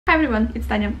Hi everyone, it's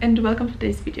Tanya and welcome to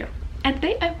today's video. And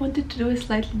today I wanted to do a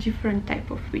slightly different type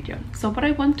of video. So what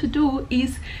I want to do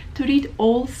is to read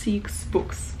all 6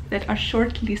 books that are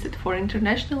shortlisted for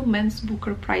International Men's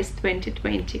Booker Prize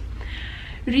 2020.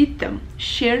 Read them,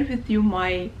 share with you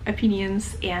my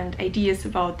opinions and ideas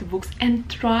about the books, and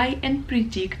try and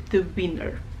predict the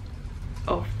winner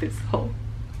of this whole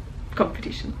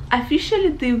competition. Officially,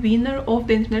 the winner of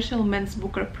the International Men's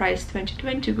Booker Prize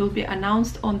 2020 will be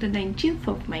announced on the 19th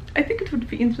of May. I think it would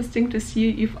be interesting to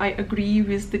see if I agree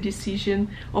with the decision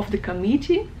of the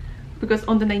committee, because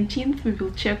on the 19th we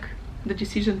will check the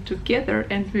decision together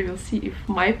and we will see if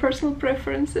my personal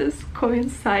preferences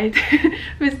coincide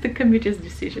with the committee's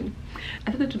decision.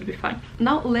 I thought it would be fun.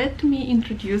 Now let me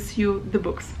introduce you the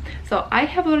books. So I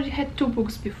have already had 2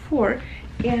 books before,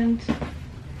 and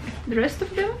the rest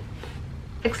of them,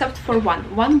 except for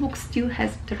one book, still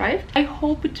hasn't arrived. I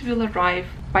hope it will arrive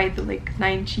by the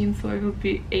 19th, so I will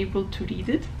be able to read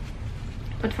it.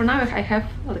 But for now I have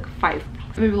 5.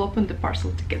 We will open the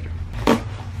parcel together.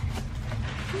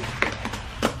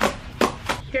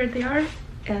 Here they are,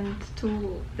 and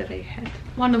 2 that I had.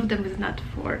 One of them is not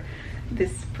for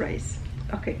this prize.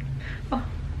 Okay. Oh,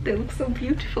 they look so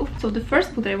beautiful. So the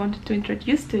first book that I wanted to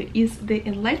introduce to is The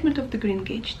Enlightenment of the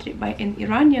Greengage Tree by an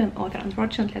Iranian author.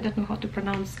 Unfortunately, I don't know how to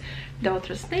pronounce the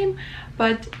author's name,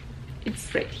 but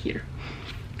it's right here.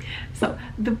 So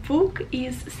the book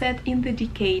is set in the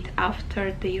decade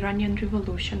after the Iranian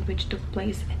Revolution, which took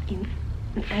place in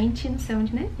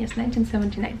 1979? Yes,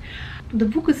 1979. The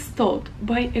book is told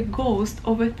by a ghost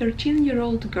of a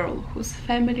 13-year-old girl whose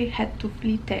family had to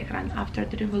flee Tehran after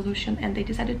the revolution, and they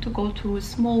decided to go to a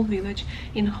small village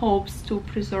in hopes to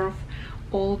preserve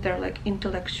all their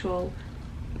intellectual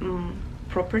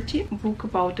property. A book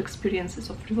about experiences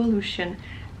of revolution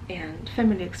and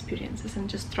family experiences and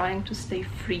just trying to stay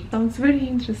free. Sounds very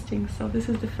interesting. So this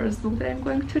is the first book that I'm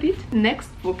going to read. Next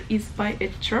book is by a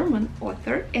German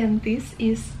author, and this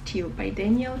is Tyll by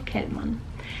Daniel Kehlmann.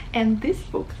 And this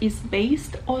book is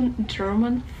based on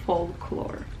German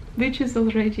folklore, which is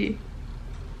already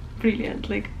brilliant.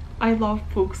 I love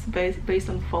books based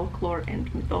on folklore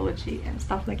and mythology and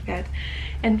stuff like that.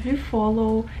 And we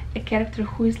follow a character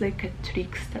who is like a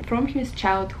trickster. From his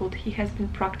childhood he has been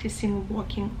practicing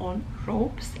walking on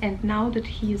ropes, and now that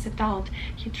he is adult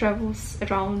he travels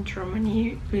around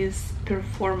Germany with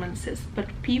performances. But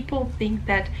people think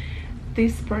that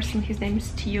this person, his name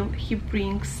is Tyll, he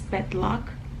brings bad luck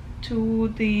to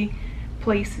the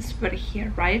places where he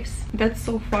arrives. That's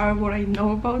so far what I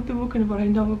know about the book and what I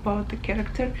know about the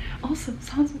character. Also, it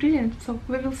sounds brilliant, so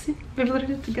we will see. We will read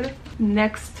it together.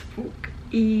 Next book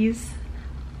is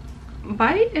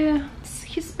by a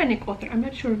Hispanic author. I'm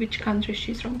not sure which country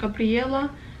she's from.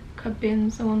 Gabriela,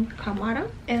 Cabezón, Cámara.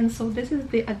 And so this is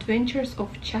The Adventures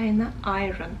of China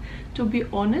Iron. To be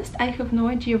honest, I have no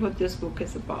idea what this book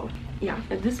is about. Yeah,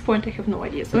 at this point I have no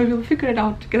idea, so I will figure it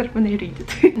out together when I read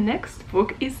it. Next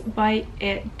book is by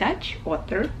a Dutch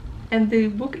author, and the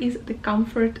book is The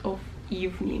Comfort of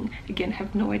Evening. Again, I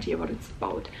have no idea what it's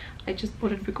about. I just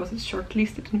bought it because it's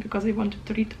shortlisted and because I wanted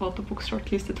to read all the books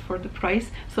shortlisted for the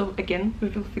prize. So again, we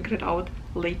will figure it out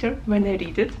later when I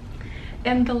read it.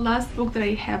 And the last book that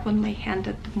I have on my hand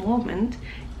at the moment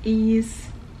is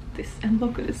this, and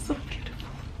look, it is so beautiful.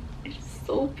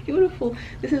 So beautiful.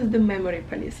 This is The Memory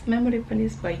Police. Memory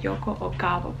Police by Yoko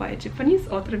Ogawa, by a Japanese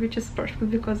author, which is perfect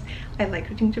because I like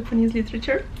reading Japanese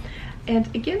literature. And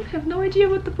again, I have no idea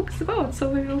what the book is about, so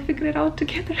we will figure it out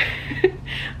together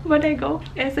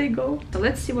as I go. So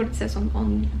let's see what it says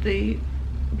on the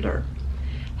blurb.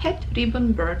 Het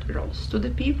ribbon bird rose. To the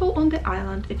people on the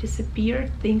island, a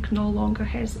disappeared thing no longer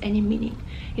has any meaning.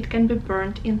 It can be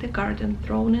burnt in the garden,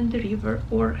 thrown in the river,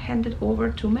 or handed over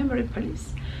to memory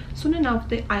police. Soon enough,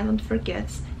 the island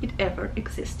forgets it ever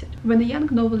existed. When a young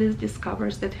novelist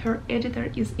discovers that her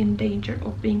editor is in danger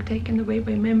of being taken away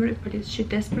by memory police, she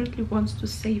desperately wants to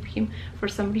save him. For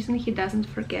some reason he doesn't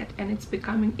forget, and it's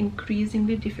becoming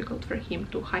increasingly difficult for him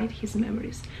to hide his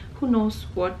memories. Who knows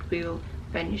what will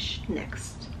vanish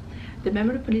next? The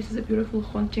Memory Police is a beautiful,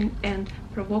 haunting and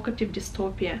provocative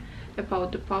dystopia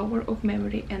about the power of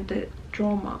memory and the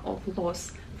trauma of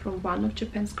loss from one of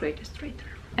Japan's greatest writers.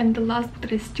 And the last book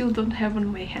that I still don't have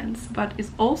on my hands, but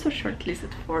is also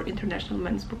shortlisted for International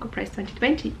Men's Booker Prize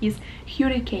 2020, is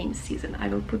Hurricane Season. I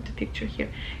will put the picture here.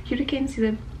 Hurricane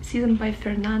Season by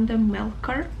Fernanda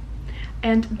Melchor.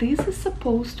 And this is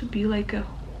supposed to be like a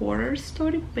horror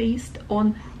story based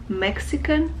on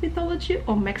Mexican mythology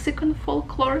or Mexican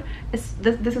folklore.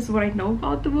 This is what I know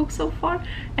about the book so far.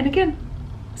 And again,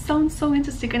 sounds so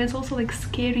interesting, and it's also like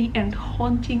scary and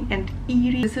haunting and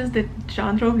eerie. This is the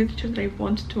genre of literature that I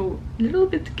want to a little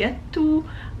bit get to.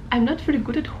 I'm not very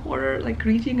good at horror, like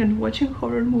reading and watching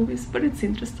horror movies, but it's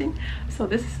interesting. So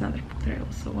this is another book that I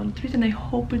also want to read, and I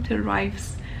hope it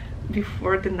arrives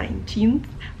before the 19th.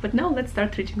 But now let's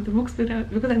start reading the books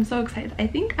because I'm so excited. I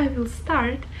think I will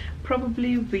start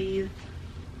probably with,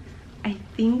 I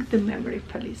think, The Memory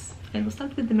Police. I will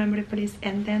start with The Memory Police,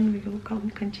 and then we will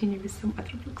continue with some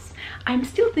other books. I'm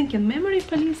still thinking Memory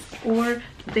Police or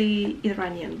the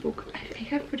Iranian book. I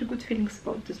have pretty good feelings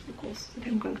about this book also, that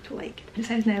I'm going to like it.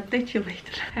 Besides, I'll update you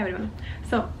later. Hi everyone.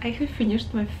 So I have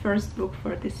finished my first book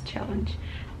for this challenge,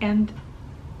 and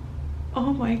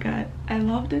oh my god, I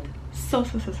loved it so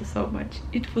much.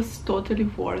 It was totally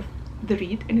worth the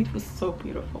read, and it was so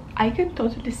beautiful. I can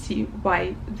totally see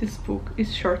why this book is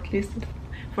shortlisted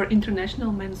for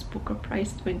International Men's Booker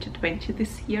Prize 2020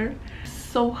 this year.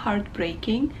 So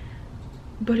heartbreaking,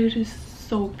 but it is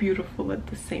so beautiful at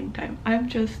the same time. I'm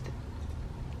just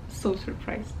so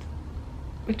surprised.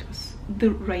 It was the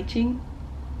writing,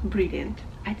 brilliant.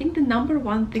 I think the number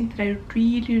one thing that I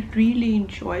really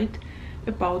enjoyed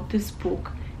about this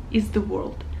book is the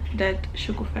world that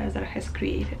Shokoofeh Azar has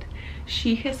created.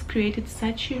 She has created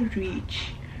such a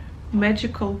rich,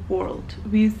 magical world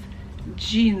with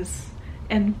genes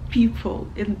and people,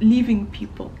 and living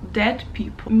people, dead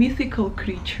people, mythical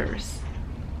creatures,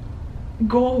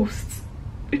 ghosts.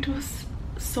 It was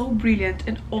so brilliant,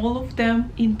 and all of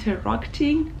them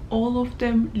interacting, all of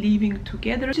them living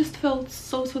together. It just felt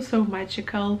so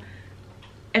magical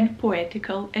and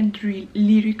poetical and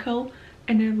lyrical,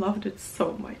 and I loved it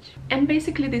so much. And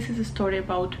basically this is a story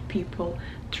about people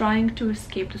trying to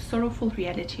escape the sorrowful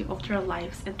reality of their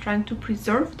lives and trying to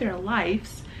preserve their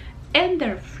lives and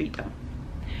their freedom.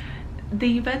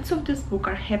 The events of this book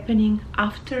are happening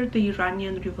after the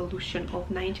Iranian Revolution of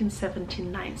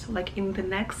 1979, so like in the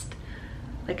next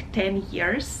like 10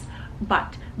 years,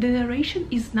 but the narration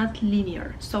is not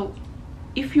linear. So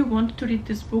if you want to read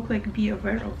this book, like, be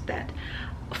aware of that.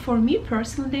 For me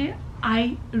personally,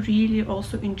 I really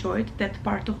also enjoyed that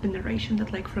part of the narration,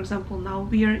 that, like, for example, now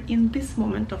we are in this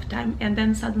moment of time and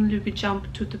then suddenly we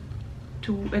jump to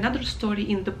another story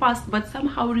in the past but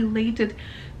somehow related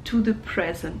to the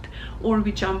present, or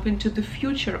we jump into the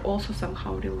future also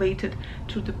somehow related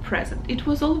to the present. It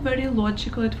was all very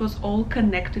logical, it was all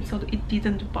connected, so it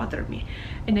didn't bother me,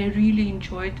 and I really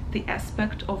enjoyed the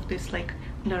aspect of this like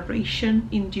narration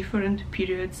in different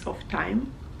periods of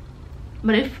time.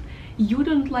 But if you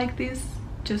don't like this,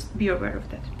 just be aware of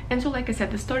that. And so, like I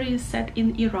said, the story is set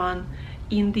in Iran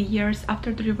in the years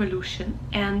after the revolution,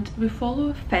 and we follow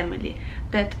a family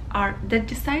that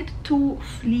decide to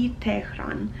flee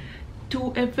Tehran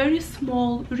to a very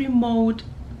small, remote,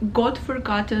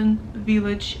 god-forgotten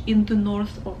village in the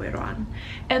north of Iran,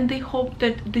 and they hope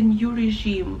that the new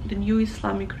regime, the new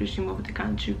Islamic regime of the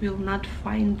country, will not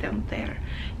find them there,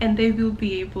 and they will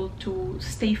be able to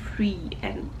stay free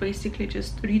and basically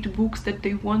just read books that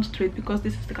they want to read, because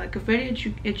this is like a very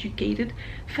educated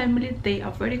family. They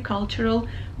are very cultural.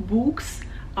 Books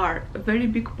are a very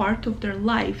big part of their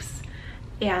lives,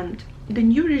 and the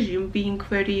new regime being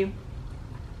very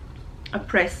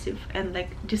oppressive and like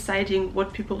deciding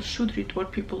what people should read,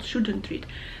 what people shouldn't read,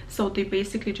 so they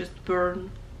basically just burn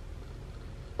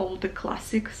all the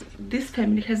classics. This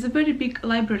family has a very big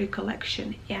library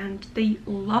collection, and they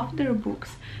love their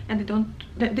books, and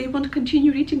they want to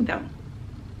continue reading them.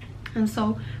 And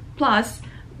so, plus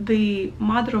the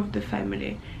mother of the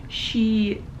family,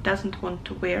 she doesn't want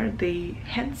to wear the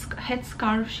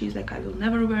headscarf. She's like, I will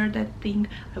never wear that thing.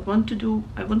 I want to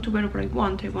wear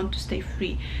what I want to stay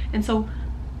free. And so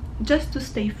just to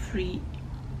stay free,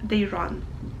 they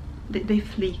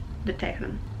flee the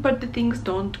Tehran. But the things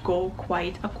don't go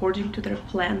quite according to their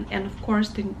plan, and of course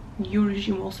the new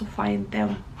regime also find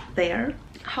them there.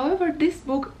 However, this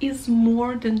book is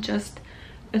more than just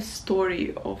a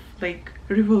story of like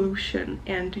revolution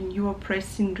and a new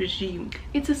oppressing regime.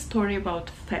 It's a story about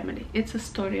family. It's a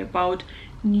story about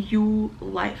new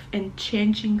life and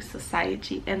changing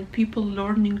society and people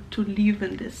learning to live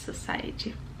in this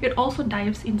society. It also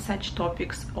dives in such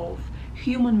topics of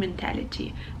human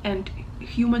mentality and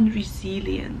human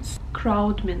resilience,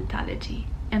 crowd mentality,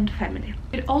 and family.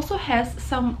 It also has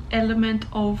some element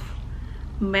of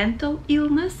mental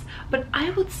illness, but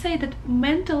I would say that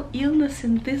mental illness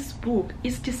in this book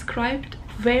is described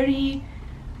very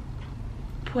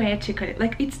poetically,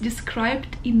 like it's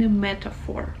described in a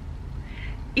metaphor.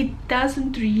 It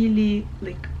doesn't really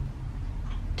like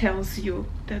tells you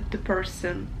that the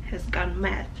person has gone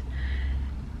mad.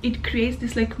 It creates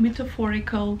this like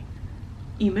metaphorical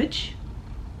image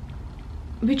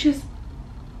which is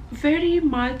very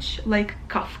much like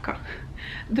Kafka.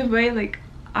 The way like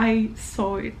I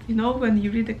saw it, you know, when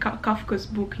you read a Kafka's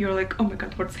book, you're like, oh my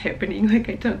god, what's happening? Like,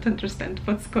 I don't understand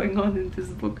what's going on in this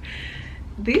book.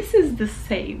 This is the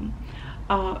same.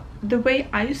 The way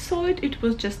I saw it, it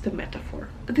was just a metaphor.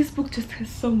 This book just has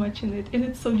so much in it, and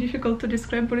it's so difficult to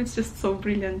describe, but it's just so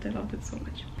brilliant. I love it so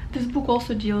much. This book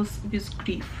also deals with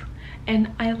grief,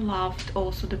 and I loved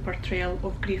also the portrayal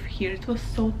of grief here. It was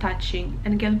so touching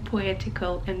and again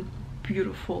poetical and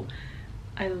beautiful.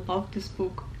 I love this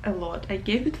book a lot. I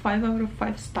gave it 5 out of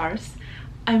 5 stars.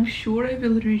 I'm sure I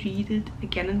will reread it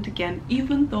again and again,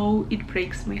 even though it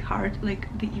breaks my heart,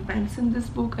 like the events in this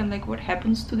book and like what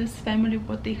happens to this family,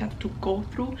 what they have to go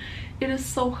through. It is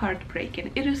so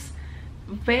heartbreaking. It is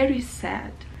very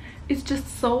sad. It's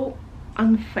just so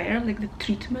unfair, like the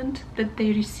treatment that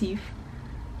they receive.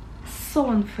 So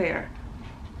unfair.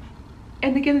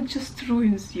 And again, it just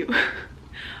ruins you.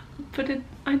 But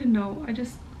I don't know,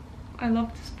 I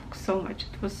love this book so much.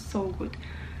 It was so good.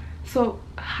 So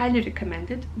highly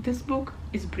recommended. This book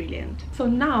is brilliant. So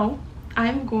now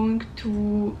I'm going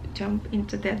to jump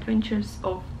into the adventures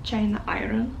of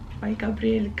China-Iran by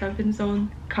Gabriela Cabezón,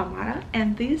 Cámara,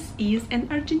 and this is an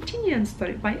Argentinian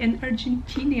story by an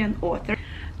Argentinian author.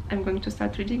 I'm going to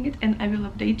start reading it and I will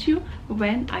update you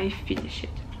when I finish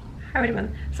it. Hi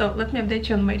everyone, so let me update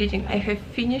you on my reading. I have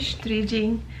finished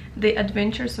reading The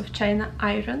Adventures of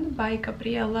China-Iran by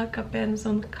Gabriela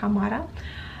Cabezón, Cámara.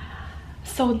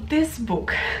 So this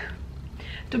book,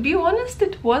 to be honest,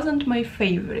 it wasn't my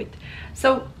favorite.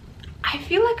 So I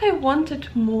feel like I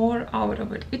wanted more out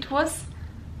of it.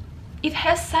 It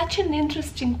has such an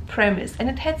interesting premise and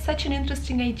it had such an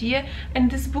interesting idea, and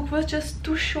this book was just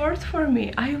too short for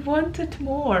me. I wanted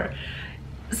more.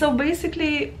 So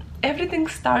basically everything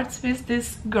starts with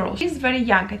this girl. She's very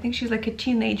young. I think she's like a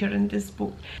teenager in this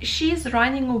book. She's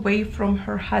running away from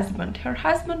her husband. Her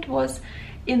husband was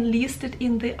enlisted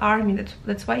in the army.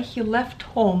 That's why he left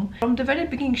home. From the very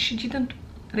beginning, she didn't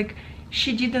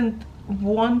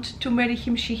want to marry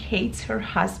him. She hates her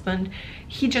husband.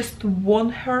 He just won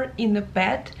her in a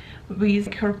bed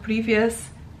with her previous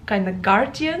kind of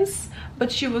guardians,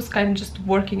 but she was kind of just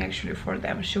working actually for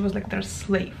them. She was like their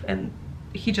slave, and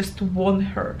he just won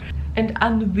her. And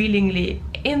unwillingly,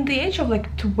 in the age of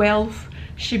like 12,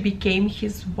 she became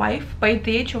his wife. By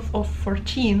the age of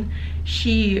 14,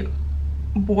 she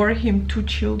bore him 2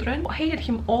 children. Hated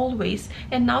him always,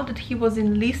 and now that he was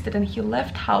enlisted and he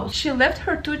left house, she left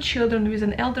her 2 children with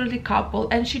an elderly couple,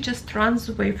 and she just runs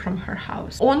away from her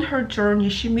house. On her journey,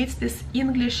 she meets this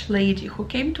English lady who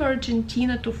came to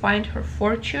Argentina to find her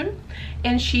fortune,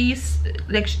 and she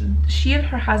and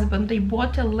her husband, they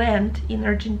bought a land in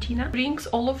Argentina. Brings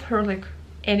all of her like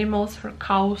animals, her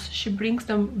cows, she brings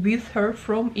them with her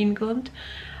from England.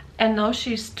 And now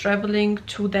she's traveling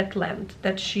to that land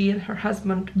that she and her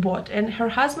husband bought. And her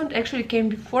husband actually came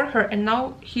before her, and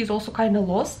now he's also kind of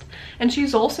lost. And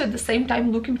she's also at the same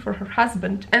time looking for her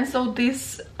husband. And so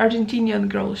this Argentinian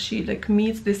girl, she like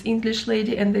meets this English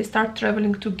lady, and they start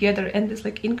traveling together. And this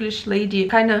like English lady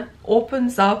kind of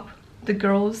opens up the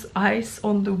girl's eyes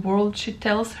on the world. She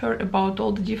tells her about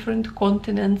all the different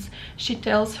continents. She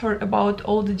tells her about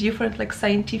all the different like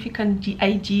scientific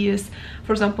ideas,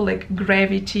 for example like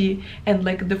gravity, and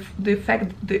like the fact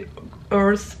that the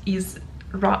earth is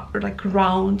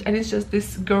round, and it's just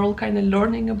this girl kind of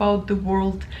learning about the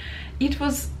world. It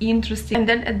was interesting. And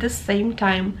then at the same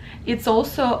time, it's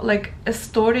also like a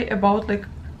story about like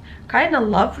kind of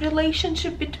love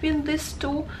relationship between these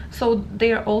two. So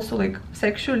they are also like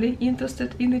sexually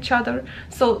interested in each other,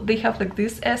 so they have like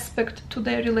this aspect to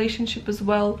their relationship as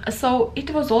well. So it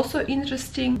was also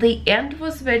interesting. The end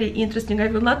was very interesting. I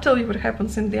will not tell you what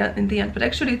happens in the end, but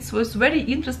actually it was very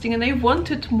interesting, and I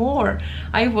wanted more.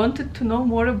 I wanted to know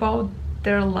more about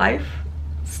their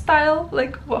lifestyle,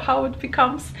 like how it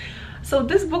becomes. So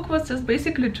this book was just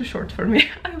basically too short for me.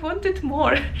 I wanted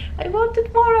more. I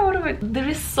wanted more out of it. There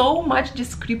is so much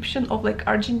description of like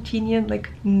Argentinian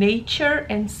like nature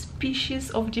and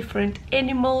species of different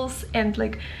animals and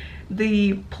like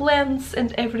the plants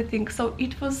and everything. So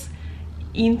it was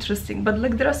interesting, but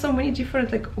like there are so many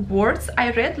different like words. I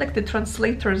read like the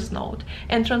translator's note,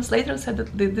 and translator said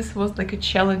that this was like a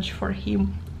challenge for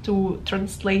him to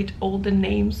translate all the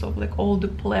names of like all the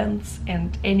plants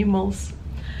and animals.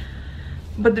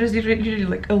 But there's really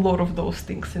like a lot of those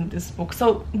things in this book.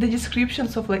 So the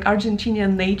descriptions of like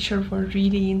Argentinian nature were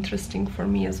really interesting for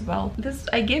me as well.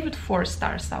 I gave it 4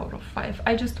 stars out of 5.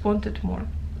 I just wanted more.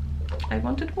 I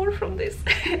wanted more from this.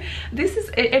 This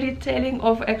is a retelling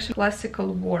of actual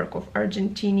classical work of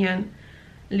Argentinian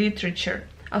literature.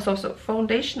 Also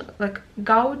foundation, like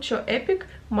Gaucho epic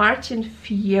Martin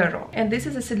Fierro, and this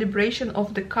is a celebration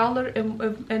of the color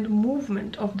and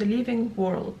movement of the living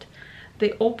world,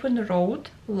 the open road,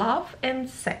 love and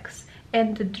sex,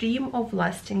 and the dream of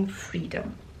lasting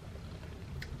freedom.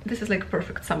 This is like a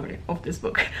perfect summary of this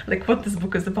book, like what this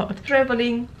book is about.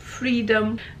 Traveling,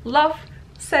 freedom, love,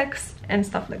 sex, and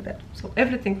stuff like that. So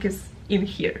everything is in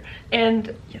here.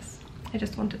 And yes, I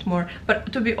just wanted more.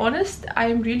 But to be honest, I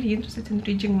am really interested in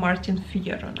reading Martin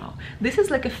Fierro now. This is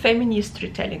like a feminist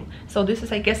retelling. So this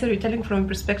is, I guess, a retelling from a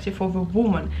perspective of a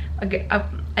woman.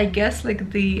 I guess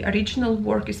like the original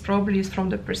work is probably from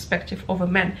the perspective of a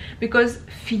man, because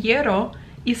Fierro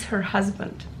is her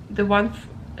husband, the one,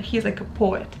 he's like a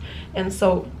poet, and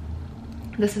so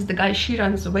this is the guy she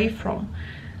runs away from.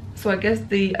 So I guess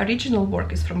the original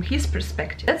work is from his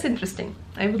perspective. That's interesting.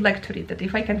 I would like to read that.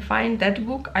 If I can find that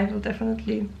book, I will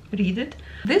definitely read it.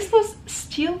 This was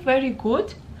still very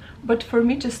good, but for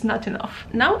me just not enough.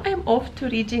 Now I'm off to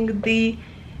reading The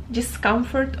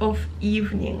Discomfort of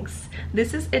Evenings.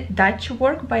 This is a Dutch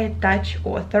work by a Dutch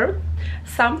author.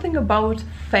 Something about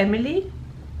family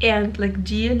and like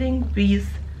dealing with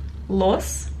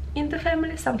loss in the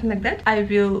family, something like that. I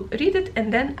will read it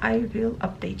and then I will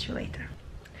update you later.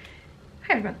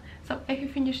 Hi everyone, so I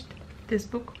have finished this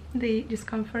book, The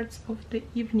Discomforts of the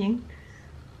Evening.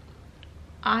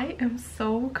 I am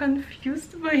so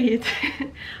confused by it.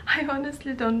 I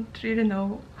honestly don't really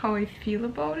know how I feel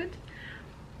about it.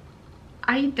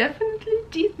 I definitely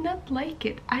did not like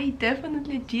it. I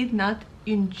definitely did not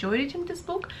enjoy reading this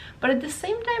book, but at the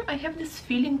same time I have this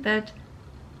feeling that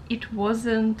it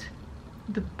wasn't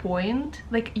the point.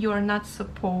 Like, you are not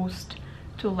supposed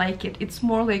to like it. It's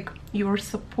more like you're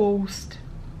supposed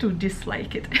to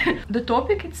dislike it. The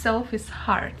topic itself is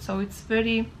hard, so it's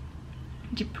very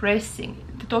depressing.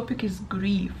 The topic is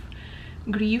grief.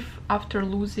 Grief after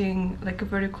losing like a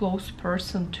very close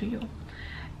person to you.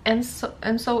 And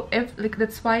so if, like,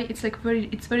 that's why it's like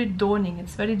it's very daunting,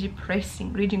 it's very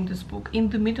depressing reading this book. In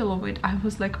the middle of it I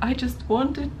was like, I just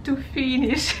wanted to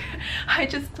finish. I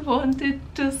just wanted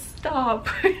to stop.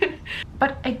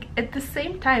 But at the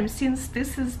same time, since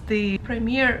this is the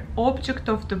premier object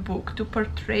of the book, to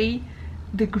portray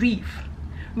the grief,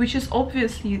 which is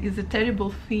obviously is a terrible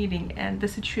feeling and the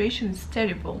situation is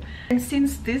terrible, and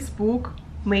since this book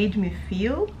made me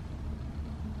feel,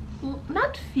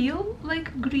 not feel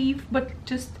like grief, but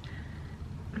just,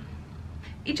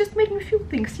 it just made me feel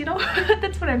things, you know.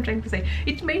 That's what I'm trying to say.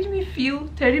 It made me feel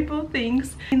terrible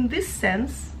things. In this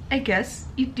sense, I guess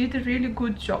it did a really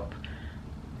good job,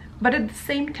 but at the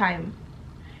same time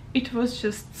it was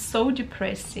just so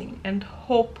depressing and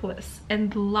hopeless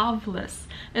and loveless,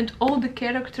 and all the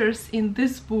characters in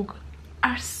this book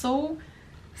are so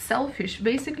selfish.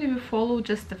 Basically we follow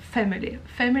just a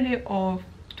family of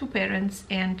 2 parents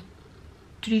and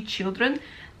 3 children.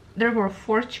 There were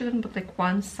 4 children, but like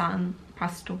 1 son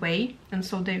passed away, and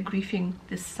so they're grieving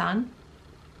this son.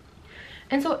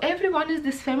 And so everyone is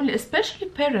this family, especially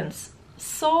parents,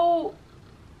 so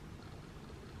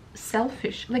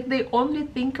selfish. Like, they only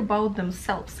think about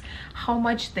themselves, how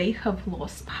much they have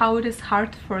lost, how it is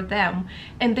hard for them,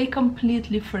 and they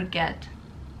completely forget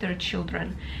their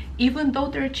children, even though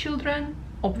their children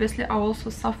obviously are also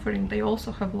suffering. They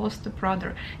also have lost a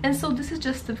brother. And so this is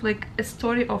just like a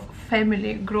story of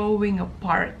family growing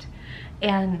apart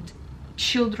and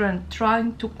children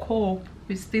trying to cope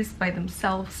with this by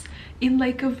themselves in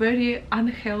like a very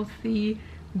unhealthy,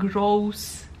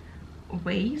 gross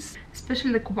ways.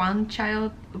 Especially like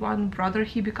one brother,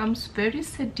 he becomes very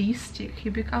sadistic.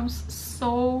 He becomes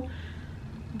so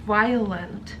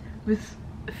violent, with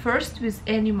first with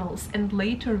animals and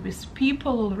later with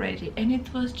people already, and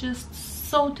it was just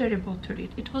so terrible to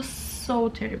read. It was so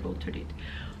terrible to read.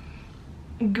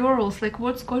 Girls, like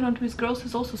what's going on with girls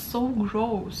is also so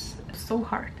gross, so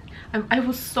hard. I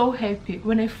was so happy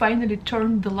when I finally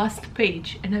turned the last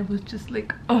page and I was just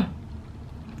like, oh,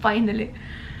 finally.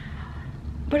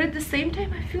 But at the same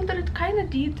time I feel that it kind of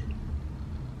did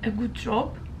a good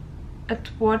job at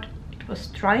what it was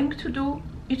trying to do.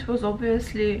 It was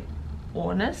obviously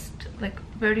honest, like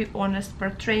very honest,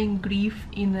 portraying grief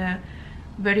in a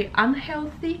very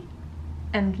unhealthy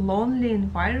and lonely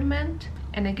environment,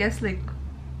 and I guess like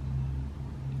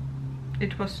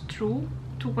it was true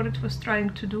to what it was trying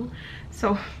to do.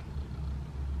 So,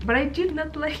 but I did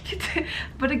not like it.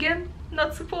 But again,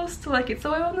 not supposed to like it,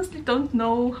 so I honestly don't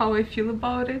know how I feel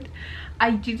about it.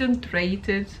 I didn't rate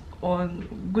it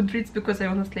on Goodreads because I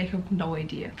honestly have no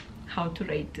idea how to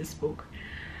rate this book.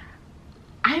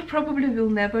 I probably will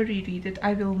never reread it.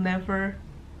 I will never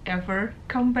ever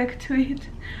come back to it.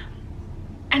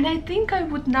 And I think I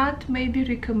would not maybe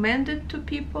recommend it to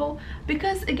people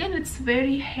because again it's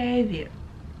very heavy.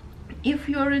 If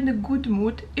you're in a good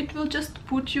mood, it will just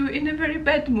put you in a very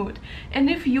bad mood.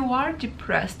 And if you are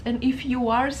depressed and if you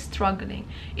are struggling,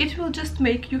 it will just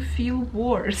make you feel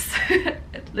worse.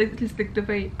 At least like the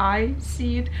way I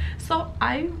see it. So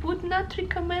I would not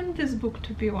recommend this book,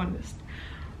 to be honest.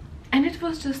 And it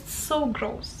was just so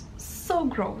gross, so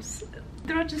gross.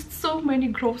 There are just so many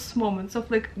gross moments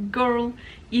of like a girl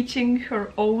eating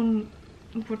her own,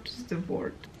 what is the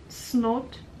word?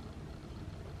 Snot.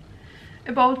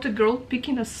 About a girl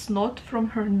picking a snot from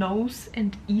her nose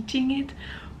and eating it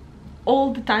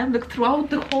all the time, like throughout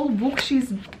the whole book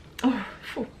she's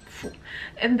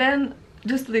and then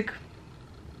just like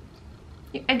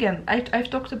again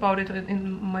I've talked about it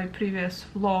in my previous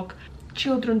vlog,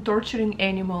 children torturing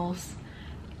animals,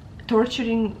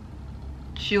 torturing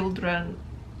children.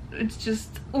 It's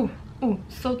just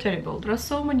so terrible. There are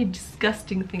so many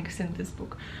disgusting things in this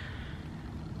book.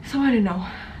 So I don't know,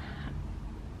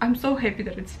 I'm so happy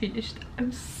that it's finished.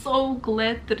 I'm so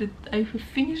glad that I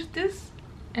finished this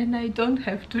and I don't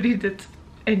have to read it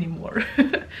anymore.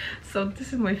 So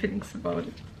this is my feelings about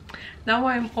it. Now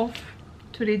I'm off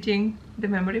to reading The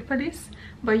Memory Police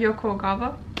by Yoko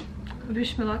Ogawa.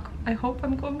 Wish me luck. I hope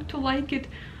I'm going to like it.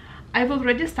 I've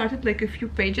already started like a few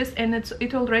pages and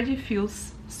it already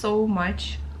feels so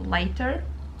much lighter,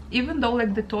 even though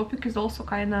like the topic is also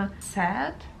kind of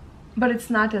sad. But it's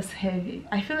not as heavy.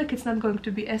 I feel like it's not going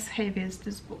to be as heavy as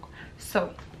this book.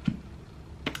 So,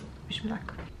 wish me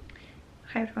luck.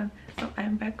 Hi everyone. So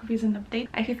I'm back with an update.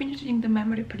 I have finished reading The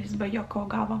Memory Police by Yoko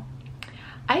Ogawa.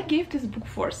 I gave this book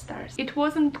 4 stars. It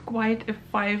wasn't quite a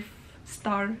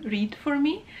 5-star read for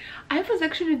me. I was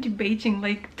actually debating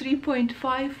like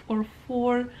 3.5 or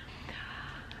 4.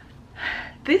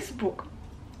 This book,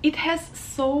 it has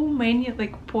so many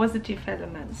like positive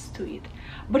elements to it,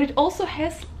 but it also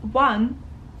has one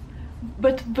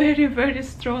but very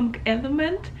strong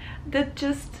element that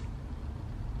just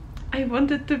I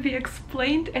wanted to be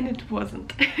explained and it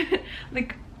wasn't.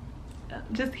 Like,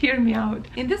 just hear me out.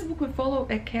 In this book we follow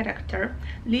a character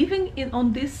living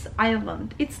on this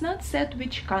island. It's not said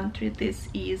which country this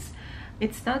is,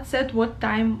 it's not said what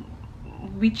time,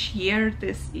 which year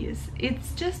this is.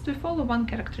 It's just we follow one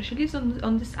character. She lives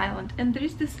on this island and there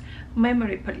is this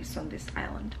memory police on this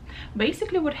island.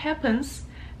 Basically what happens,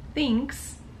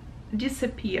 things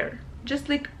disappear, just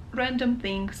like random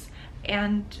things,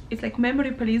 and it's like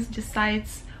memory police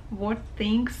decides what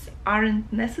things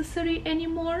aren't necessary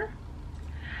anymore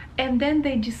and then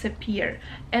they disappear.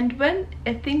 And when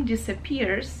a thing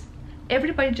disappears,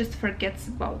 everybody just forgets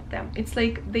about them. It's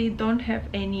like they don't have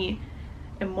any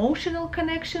emotional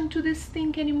connection to this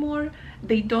thing anymore.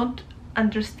 They don't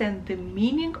understand the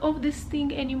meaning of this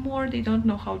thing anymore. They don't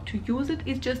know how to use it.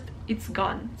 It's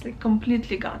gone. It's like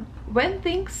completely gone. When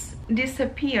things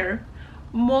disappear,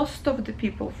 most of the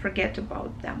people forget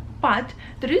about them, but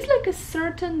there is like a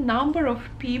certain number of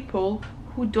people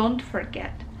who don't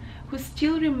forget, who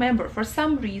still remember for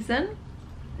some reason.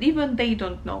 Even they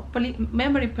don't know,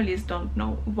 memory police don't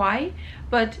know why,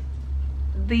 but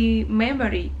the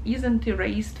memory isn't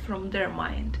erased from their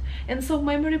mind, and so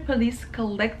memory police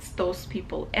collects those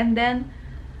people and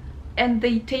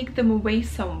they take them away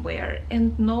somewhere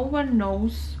and no one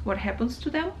knows what happens to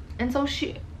them. And so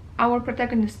our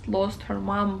protagonist lost her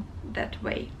mom that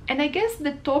way. And I guess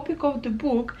the topic of the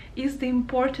book is the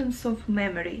importance of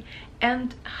memory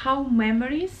and how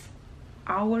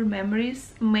our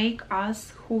memories make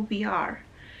us who we are,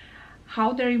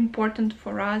 how they're important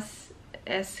for us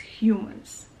as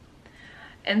humans.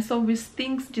 And so with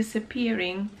things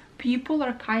disappearing, people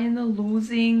are kind of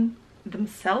losing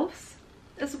themselves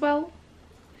as well.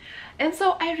 And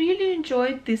so I really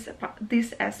enjoyed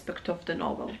this aspect of the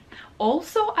novel.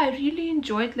 Also, I really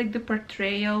enjoyed like the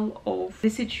portrayal of the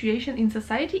situation in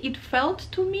society. It felt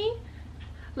to me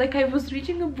like I was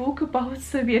reading a book about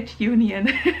Soviet Union.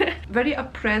 Very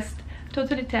oppressed,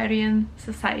 totalitarian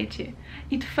society.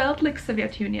 It felt like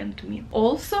Soviet Union to me.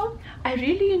 Also, I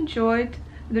really enjoyed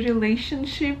the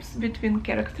relationships between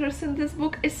characters in this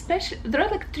book. Especially, there are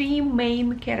like 3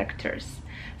 main characters.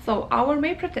 So our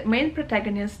main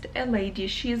protagonist, a lady,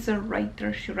 she's a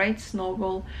writer, she writes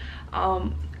novel.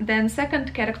 Then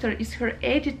second character is her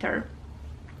editor,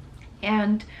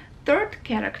 and third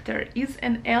character is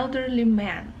an elderly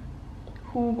man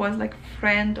who was like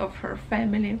friend of her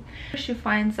family. She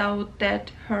finds out that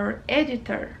her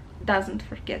editor doesn't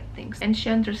forget things, and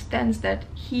she understands that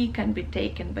he can be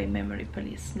taken by memory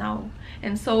police now.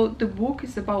 And so the book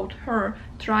is about her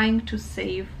trying to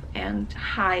save and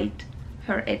hide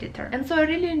her editor. And so I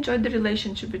really enjoyed the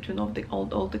relationship between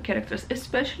all the characters,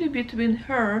 especially between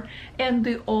her and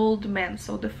the old man,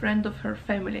 so the friend of her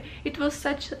family. It was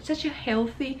such a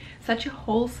healthy, such a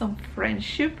wholesome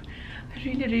friendship. I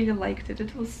really liked it.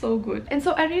 It was so good. And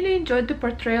so I really enjoyed the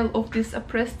portrayal of this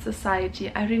oppressed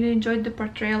society. I really enjoyed the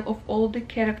portrayal of all the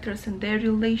characters and their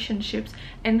relationships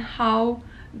and how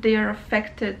they are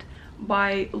affected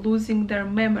by losing their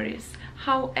memories.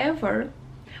 However,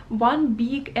 one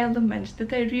big element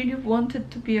that I really wanted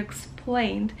to be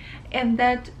explained and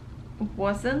that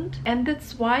wasn't, and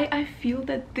that's why I feel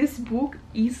that this book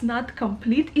is not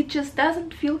complete. It just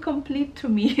doesn't feel complete to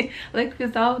me like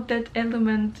without that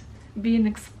element being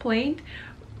explained,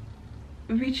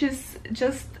 which is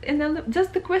just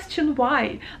the question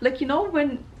why. Like, you know,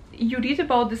 when you read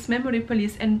about this memory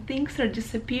police and things are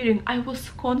disappearing, I was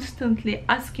constantly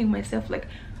asking myself, like,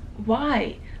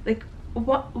 why? Like,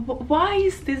 why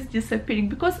is this disappearing?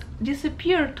 Because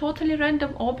disappear totally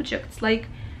random objects, like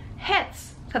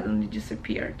hats suddenly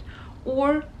disappeared,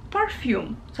 or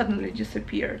perfume suddenly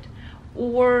disappeared,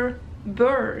 or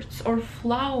birds or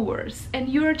flowers, and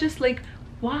you're just like,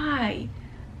 why?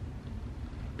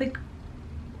 Like,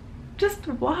 just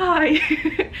why?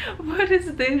 What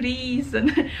is the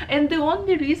reason? And the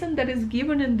only reason that is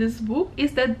given in this book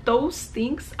is that those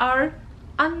things are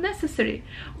unnecessary.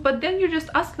 But then you just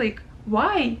ask, like,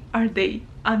 why are they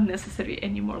unnecessary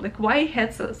anymore? Like, why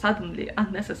hats are suddenly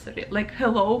unnecessary? Like,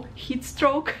 hello, heat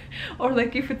stroke, or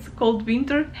like if it's cold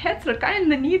winter, hats are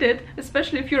kind of needed,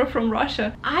 especially if you're from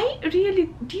Russia. I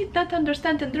really did not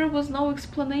understand, and there was no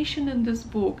explanation in this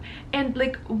book. And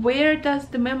like, where does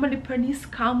the memory police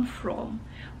come from?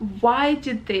 Why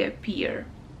did they appear?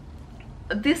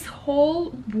 This whole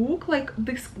book, like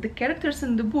the characters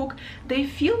in the book, they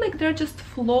feel like they're just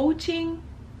floating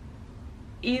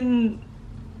in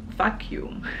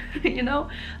vacuum. You know,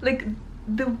 like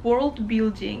the world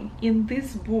building in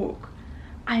this book,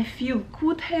 I feel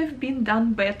could have been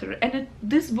done better, and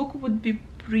this book would be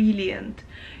brilliant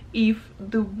if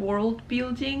the world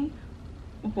building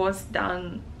was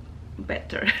done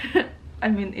better. I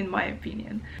mean, in my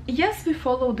opinion. Yes, we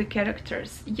follow the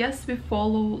characters, yes, we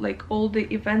follow like all the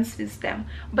events with them,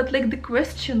 but like the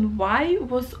question why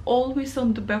was always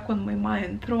on the back of my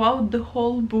mind throughout the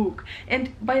whole book.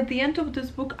 And by the end of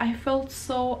this book I felt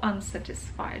so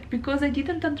unsatisfied because I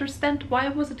didn't understand why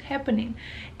was it happening.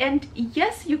 And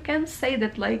yes, you can say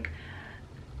that like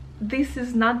this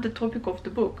is not the topic of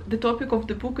the book. The topic of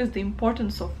the book is the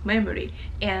importance of memory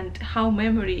and how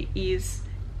memory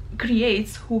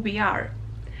creates who we are.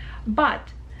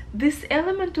 But this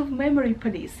element of memory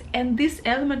police and this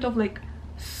element of like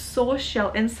social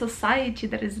and society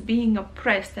that is being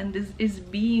oppressed and is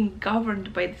being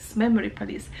governed by this memory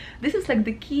police, this is like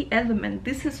the key element.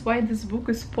 This is why this book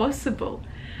is possible,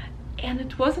 and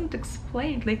it wasn't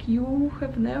explained. Like, you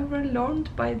have never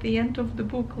learned by the end of the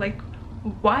book like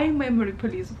why memory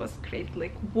police was created,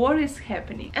 like what is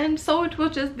happening. And so it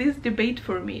was just this debate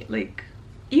for me, like,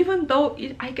 even though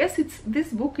I guess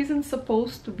this book isn't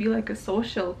supposed to be like a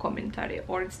social commentary,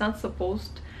 or it's not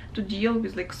supposed to deal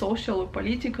with like social or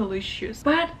political issues,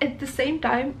 but at the same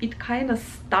time it kind of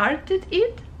started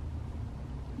it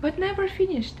but never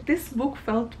finished. This book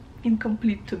felt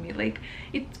incomplete to me. Like,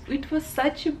 it was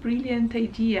such a brilliant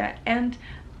idea, and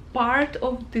part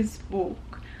of this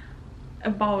book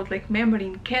about like memory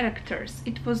and characters,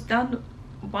 it was done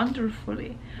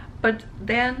wonderfully, but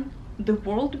then the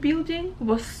world building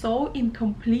was so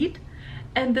incomplete,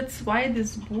 and that's why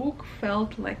this book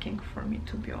felt lacking for me,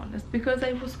 to be honest, because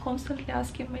I was constantly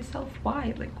asking myself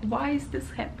why, like why is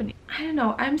this happening. I don't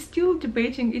know, I'm still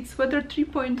debating it's whether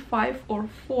 3.5 or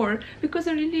 4, because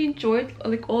I really enjoyed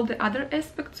like all the other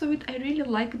aspects of it. I really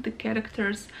liked the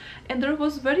characters, and there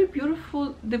was very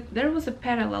beautiful, there was a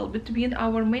parallel between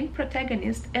our main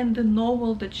protagonist and the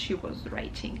novel that she was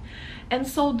writing. And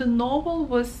so the novel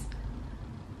was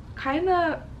kind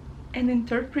of an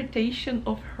interpretation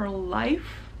of her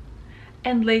life,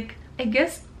 and like I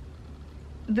guess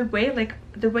the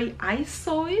way I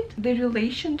saw it, the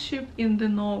relationship in the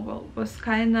novel was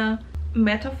kind of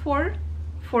metaphor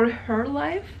for her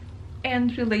life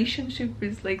and relationship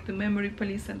with like the memory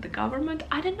police and the government.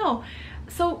 I don't know,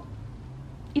 so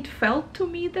it felt to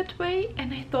me that way,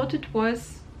 and I thought it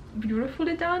was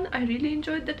beautifully done. I really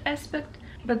enjoyed that aspect.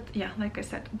 But yeah, like I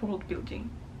said, world building,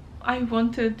 I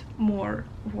wanted more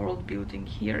world building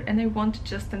here, and I want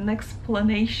just an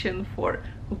explanation for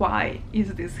why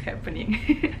is this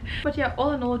happening. But yeah,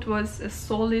 all in all, it was a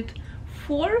solid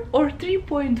 4 or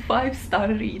 3.5 star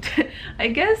read. I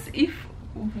guess if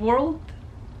world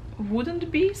wouldn't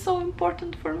be so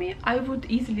important for me, I would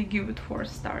easily give it 4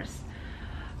 stars.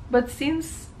 but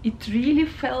since it really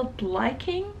felt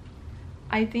liking,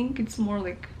 I think it's more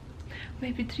like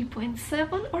maybe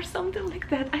 3.7 or something like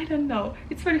that. I don't know,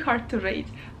 it's very hard to rate,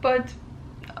 but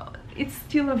it's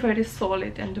still a very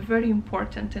solid and a very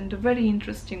important and a very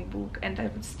interesting book, and I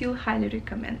would still highly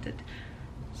recommend it.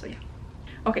 So yeah.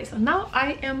 Okay, so now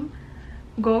I am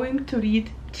going to read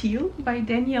Tyll by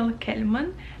Daniel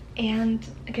Kehlmann, and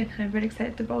again, I'm very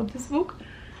excited about this book.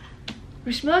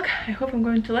 Wish me luck, I hope I'm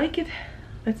going to like it.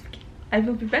 Let's begin. I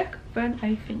will be back when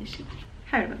I finish it.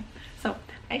 Hi everyone. So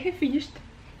I have finished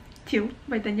Tyll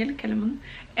by Daniel Kehlmann,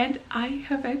 and I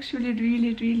have actually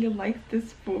really liked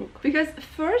this book, because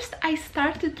first I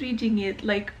started reading it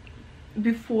like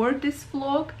before this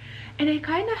vlog, and I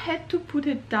kind of had to put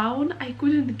it down. I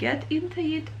couldn't get into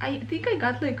it. I think I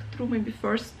got like through maybe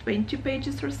first 20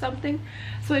 pages or something,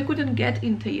 so I couldn't get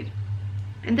into it.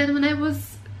 And then when I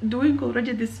was doing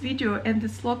already this video and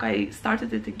this vlog, I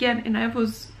started it again, and I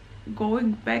was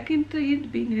going back into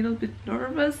it, being a little bit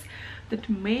nervous that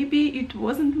maybe it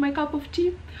wasn't my cup of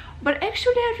tea, but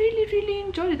actually I really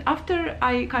enjoyed it. After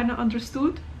I kind of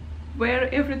understood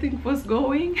where everything was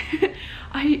going,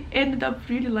 I ended up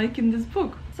really liking this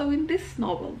book. So in this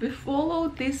novel we follow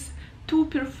these two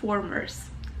performers,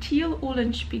 Tyll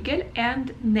Uhlenspiegel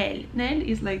and Nell. Nell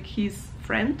is like his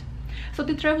friend, so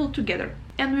they travel together,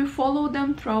 and we follow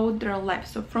them throughout their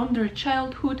lives, so from their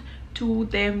childhood to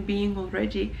them being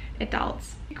already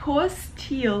adults. Because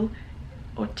Tyll,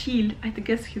 I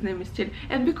guess his name is Tyll,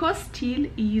 and because Tyll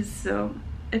is a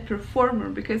performer,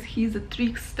 because he's a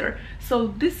trickster, so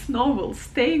this novel,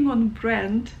 staying on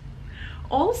brand,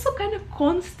 also kind of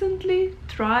constantly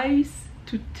tries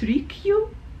to trick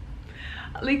you.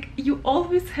 Like, you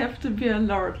always have to be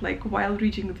alert, like, while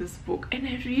reading this book, and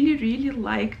I really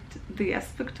liked the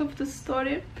aspect of the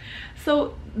story.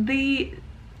 So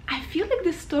I feel like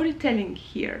the storytelling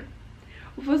here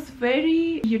was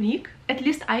very unique. At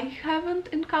least I haven't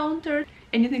encountered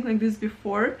anything like this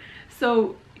before,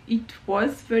 so it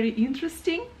was very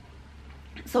interesting.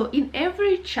 So in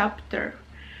every chapter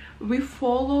we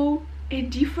follow a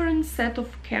different set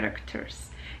of characters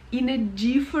in a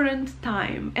different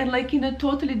time and like in a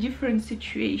totally different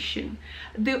situation.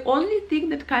 The only thing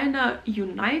that kind of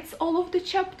unites all of the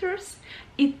chapters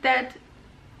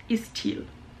is Tyll,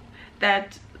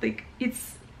 that like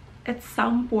it's at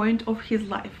some point of his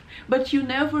life, but you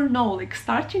never know, like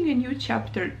starting a new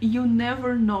chapter, you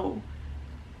never know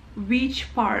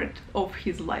which part of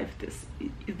his life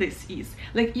this is.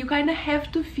 Like, you kind of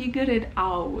have to figure it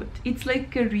out. It's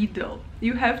like a riddle.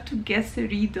 You have to guess a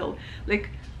riddle, like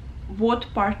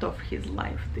what part of his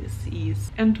life this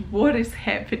is and what is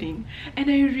happening. And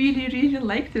I really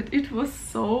liked it. It was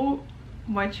so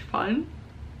much fun.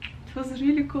 It was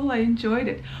really cool. I enjoyed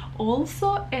it.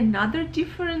 Also, another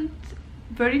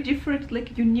very different,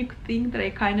 like unique thing that I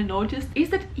kind of noticed is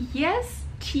that yes,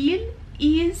 Tyll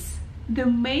is the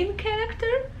main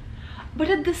character, but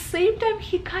at the same time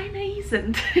he kind of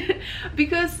isn't.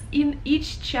 Because in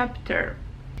each chapter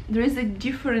there is a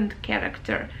different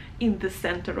character in the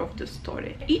center of the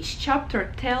story. Each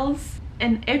chapter tells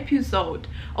an episode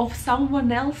of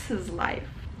someone else's life.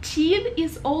 Tyll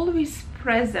is always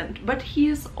present, but he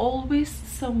is always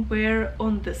somewhere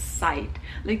on the side.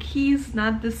 Like, he is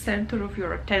not the center of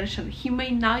your attention. He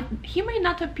may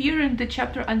not appear in the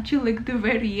chapter until like the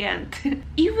very end.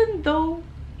 Even though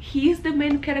he is the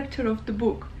main character of the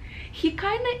book, he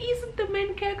kind of isn't the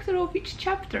main character of each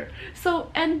chapter. So,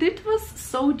 and it was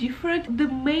so different. The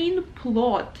main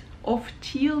plot of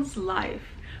Tyll's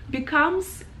life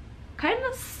becomes kind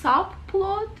of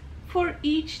subplot for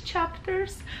each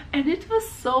chapters, and it was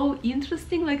so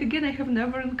interesting. Like, again, I have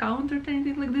never encountered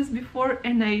anything like this before,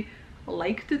 and I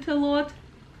liked it a lot.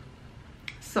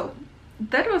 So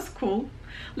that was cool.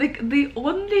 Like, the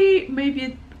only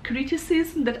maybe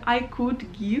criticism that I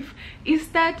could give is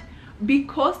that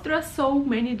because there are so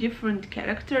many different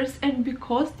characters, and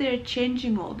because they're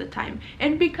changing all the time,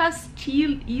 and because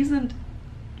Tyll isn't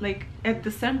like at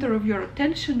the center of your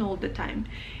attention all the time,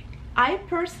 I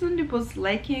personally was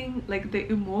lacking like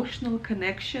the emotional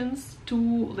connections to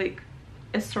like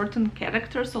a certain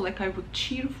character. So like, I would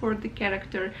cheer for the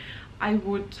character, I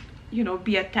would, you know,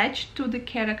 be attached to the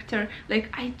character. Like,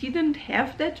 I didn't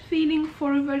have that feeling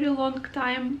for a very long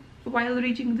time while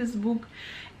reading this book.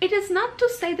 It is not to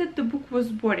say that the book was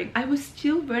boring. I was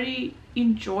still very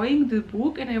enjoying the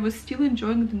book, and I was still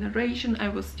enjoying the narration. I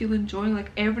was still enjoying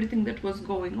like everything that was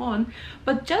going on.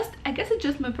 But just, I guess it's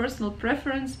just my personal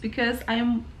preference, because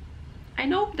I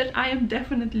know that I am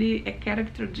definitely a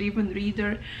character-driven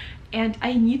reader, and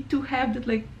I need to have that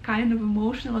like kind of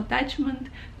emotional attachment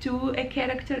to a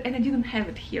character, and I didn't have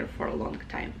it here for a long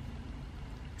time.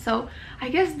 So I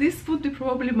guess this would be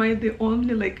probably the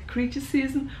only like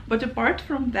criticism, but apart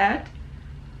from that,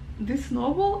 this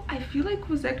novel I feel like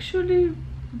was actually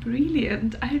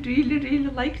brilliant. I really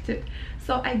liked it.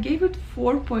 So I gave it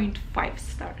 4.5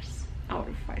 stars out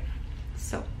of 5.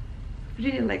 So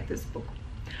really like this book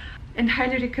and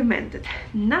highly recommend it.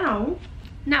 Now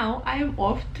I am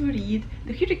off to read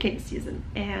The Hurricane Season,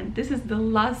 and this is the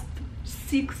last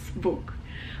 6th book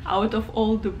out of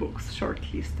all the books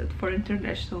shortlisted for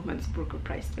International Men's Booker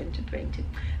Prize 2020.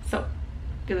 So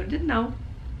feel it now.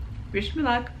 Wish me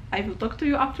luck. I will talk to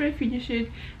you after I finish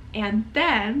it, and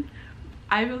then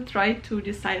I will try to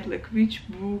decide like which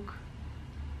book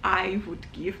I would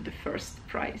give the first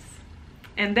prize,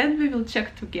 and then we will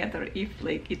check together if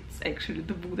like it's actually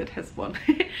the book that has won.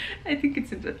 I think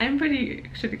it's interesting. I'm very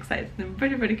actually excited. I'm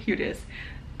very curious.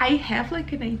 I have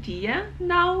like an idea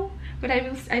now, but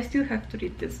I still have to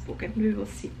read this book and we will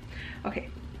see. Okay,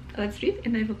 let's read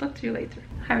and I will talk to you later.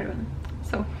 Hi everyone.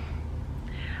 So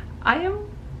I am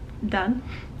done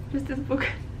with this book.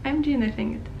 I'm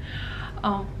DNFing it.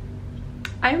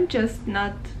 I'm just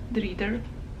not the reader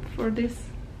for this.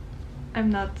 I'm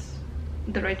not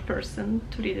the right person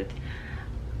to read it.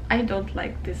 I don't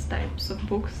like these types of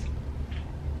books.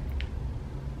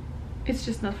 It's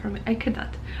just not for me. I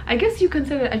cannot. I guess you can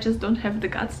say that I just don't have the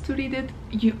guts to read it.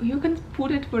 You can put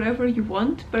it wherever you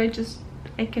want, but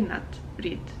I cannot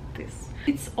read this.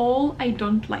 It's all I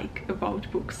don't like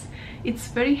about books. It's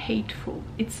very hateful,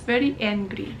 it's very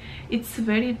angry, it's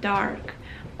very dark,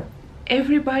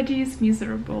 everybody is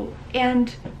miserable,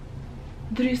 and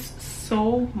there is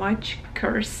so much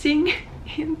cursing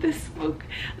in this book.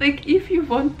 Like, if you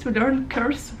want to learn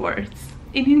curse words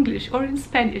in English or in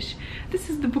Spanish, this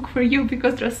is the book for you,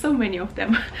 because there are so many of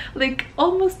them. Like,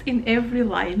 almost in every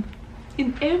line,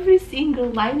 in every single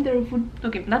line there would,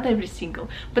 okay, not every single,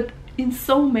 but in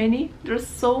so many, there's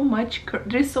so much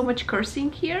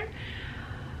cursing here.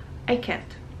 I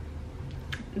can't.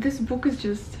 This book is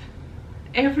just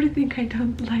everything I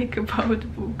don't like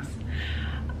about books.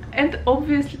 And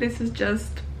obviously this is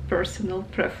just personal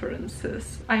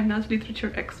preferences. I'm not a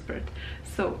literature expert,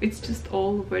 so it's just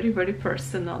all very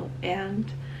personal,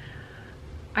 and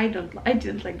I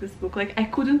didn't like this book. Like, I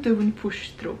couldn't even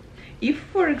push through. If,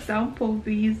 for example,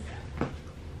 this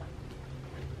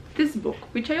book,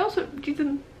 which I also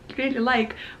didn't really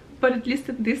like, but at least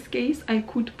in this case I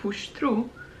could push through.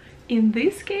 In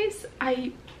this case,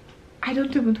 I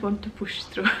don't even want to push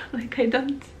through. Like, I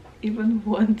don't even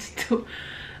want to.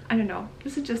 I don't know.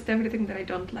 This is just everything that I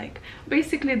don't like.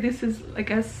 Basically, this is, I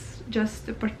guess, just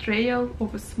a portrayal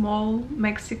of a small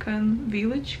Mexican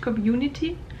village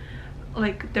community,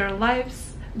 like their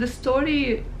lives. The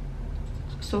story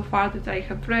so far that I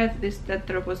have read is that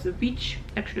there was a witch,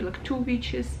 actually like 2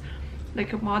 witches,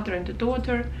 like a mother and a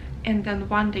daughter, and then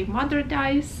one day mother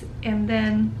dies, and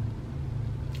then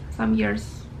some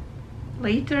years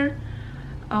later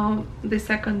the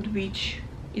second witch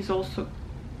is also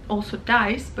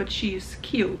dies, but she is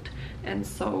killed. And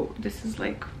so this is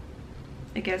like,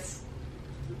 I guess,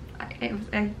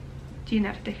 I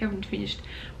haven't finished,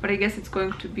 but I guess it's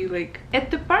going to be like at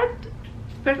the part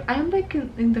where I'm like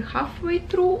in the halfway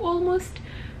through almost.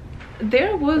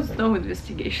 There was no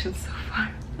investigation so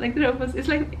far. Like,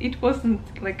 it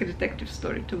wasn't like a detective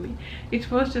story to me. It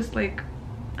was just like,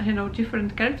 I don't know,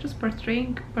 different characters,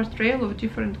 portrayal of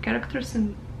different characters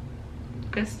in,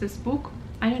 I guess, this book.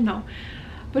 I don't know,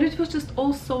 but it was just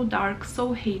all so dark,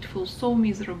 so hateful, so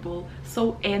miserable,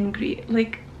 so angry.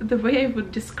 Like, the way I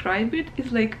would describe it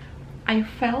is like, I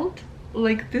felt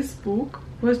like this book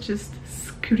was just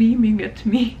screaming at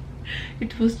me.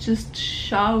 It was just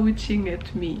shouting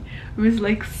at me with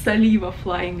like saliva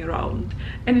flying around,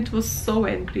 and it was so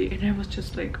angry, and I was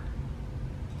just like,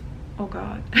 oh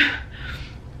god.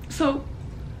 So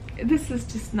this is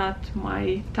just not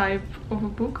my type of a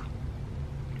book.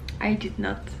 I did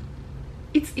not,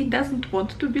 it doesn't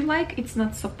want to be like, it's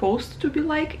not supposed to be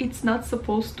like, it's not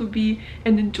supposed to be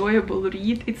an enjoyable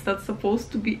read, it's not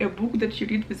supposed to be a book that you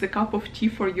read with a cup of tea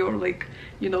for your, like,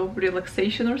 you know,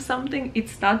 relaxation or something.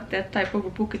 It's not that type of a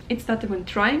book. It's not even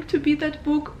trying to be that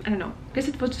book. I don't know, I guess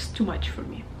it was just too much for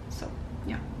me. So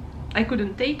yeah, I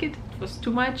couldn't take it. It was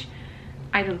too much.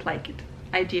 I don't like it.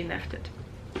 I DNF'd it.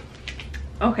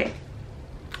 Okay,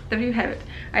 there you have it.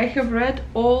 I have read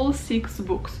all 6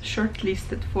 books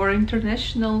shortlisted for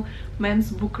International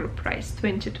Men's Booker Prize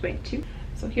 2020.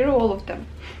 So here are all of them.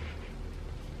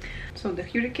 So The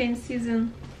Hurricane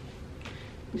Season,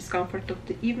 Discomfort of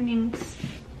the Evenings,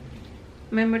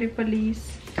 Memory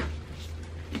Police,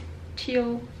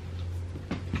 Tyll,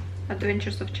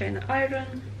 Adventures of China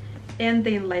Iron, and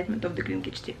the Enlightenment of the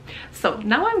Greengage tree. So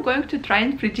now I'm going to try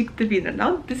and predict the winner.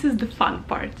 Now this is the fun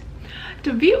part.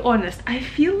 To be honest, I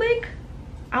feel like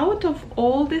out of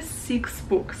all these 6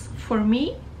 books, for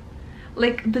me,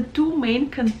 like the 2 main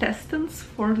contestants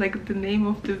for like the name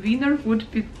of the winner would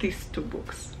be these 2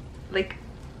 books. Like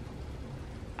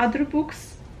other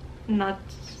books, not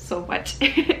so much.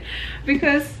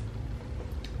 Because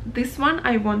this one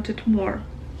I wanted more.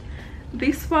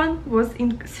 This one was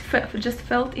just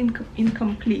felt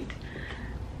incomplete.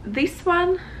 This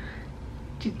one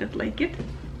did not like it.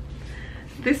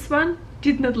 This one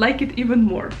did not like it even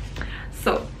more.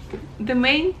 So the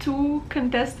main 2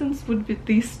 contestants would be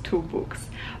these 2 books.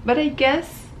 But I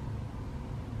guess,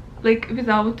 like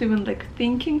without even like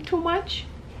thinking too much,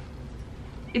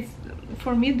 it's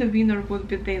for me the winner would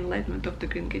be the Enlightenment of the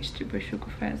Greengage tree by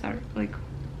Shokoofeh Azar. Like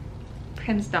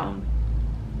hands down.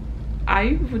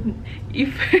 I wouldn't,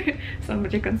 if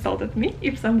somebody consulted me,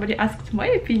 if somebody asked my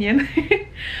opinion,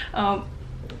 I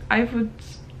would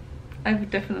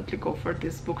definitely go for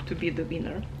this book to be the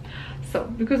winner. So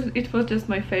because it was just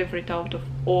my favorite out of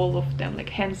all of them, like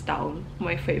hands down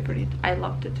my favorite. I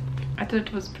loved it. I thought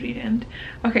it was brilliant.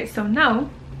 Okay, so now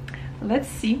let's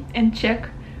see and check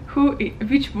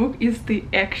which book is the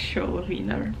actual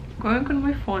winner. Going on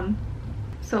my phone.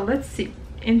 So let's see.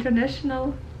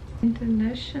 International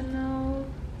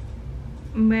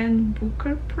Man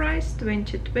Booker Prize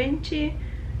 2020.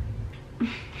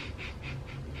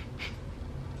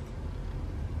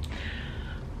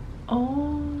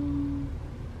 Oh,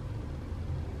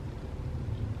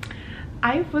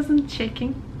 I wasn't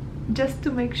checking just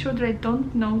to make sure that I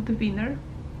don't know the winner,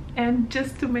 and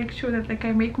just to make sure that like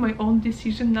I make my own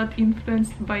decision, not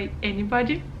influenced by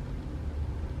anybody.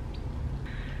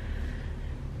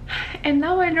 And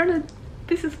now I learned that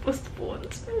this is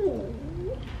postponed. Oh,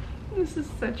 this is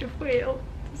such a fail.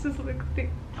 This is like the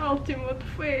ultimate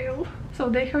fail. So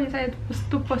they have decided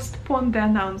to postpone the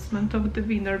announcement of the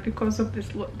winner because of this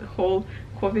the whole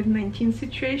COVID-19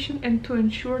 situation, and to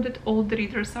ensure that all the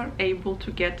readers are able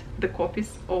to get the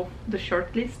copies of the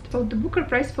shortlist. So the Booker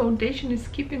Prize Foundation is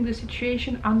keeping the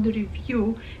situation under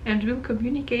review and will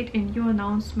communicate a new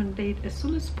announcement date as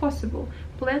soon as possible.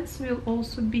 Plans will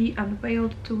also be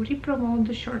unveiled to re-promote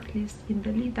the shortlist in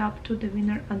the lead up to the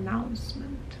winner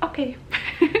announcement. Okay.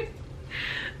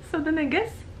 So then I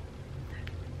guess,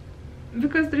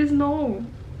 because there is no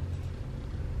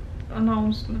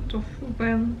announcement of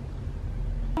when,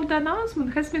 the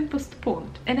announcement has been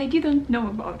postponed, and I didn't know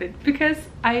about it because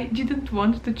I didn't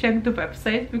want to check the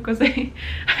website, because I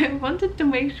wanted to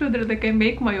make sure that like I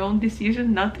make my own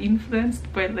decision, not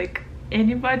influenced by like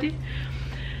anybody.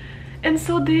 And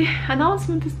so the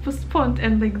announcement is postponed,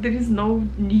 and like there is no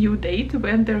new date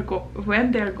when they're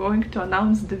going to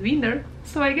announce the winner.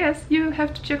 So I guess you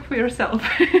have to check for yourself.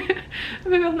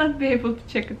 We will not be able to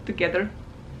check it together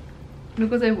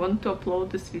because I want to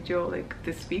upload this video like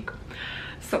this week.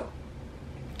 So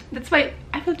that's why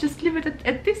I will just leave it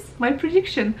at this, my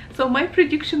prediction. So my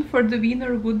prediction for the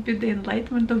winner would be the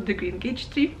Enlightenment of the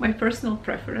Greengage tree, my personal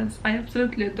preference. I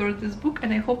absolutely adore this book,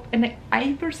 and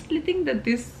I personally think that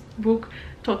this book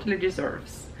totally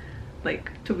deserves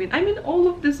like to win. I mean, all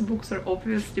of these books are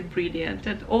obviously brilliant,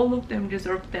 and all of them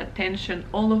deserve the attention,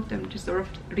 all of them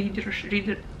deserved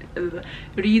readership,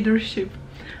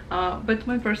 but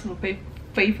my personal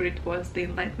favorite was the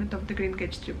Enlightenment of the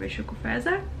Greengage tree by Shokoofeh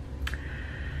Azar.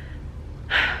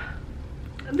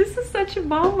 This is such a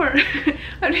bummer.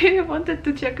 I really wanted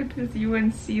to check it with you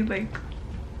and see like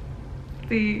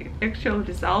the actual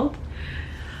result,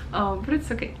 but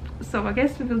it's okay. So I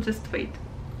guess we will just wait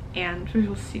and we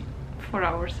will see for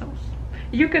ourselves.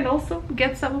 You can also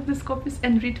get some of these copies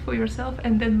and read for yourself,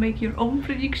 and then make your own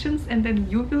predictions, and then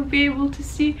you will be able to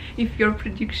see if your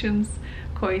predictions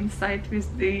coincide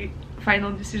with the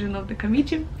final decision of the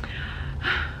committee.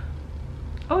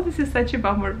 Oh, this is such a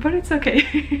bummer, but it's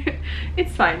okay.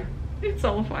 It's fine. It's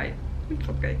all fine. It's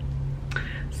okay.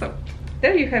 So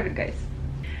there you have it, guys.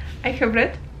 I have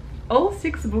read all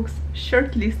 6 books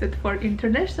shortlisted for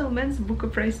International Men's Booker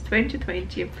Prize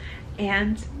 2020,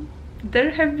 and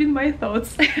there have been my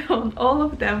thoughts on all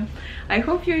of them. I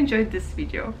hope you enjoyed this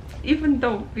video, even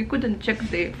though we couldn't check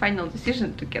the final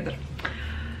decision together.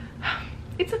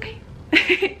 It's okay.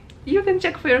 You can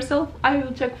check for yourself, I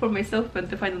will check for myself when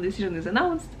the final decision is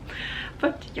announced.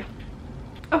 But yeah,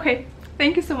 okay,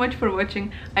 thank you so much for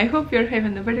watching. I hope you're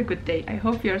having a very good day. I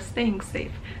hope you're staying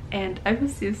safe, and I will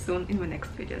see you soon in my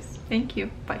next videos. Thank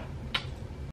you, bye.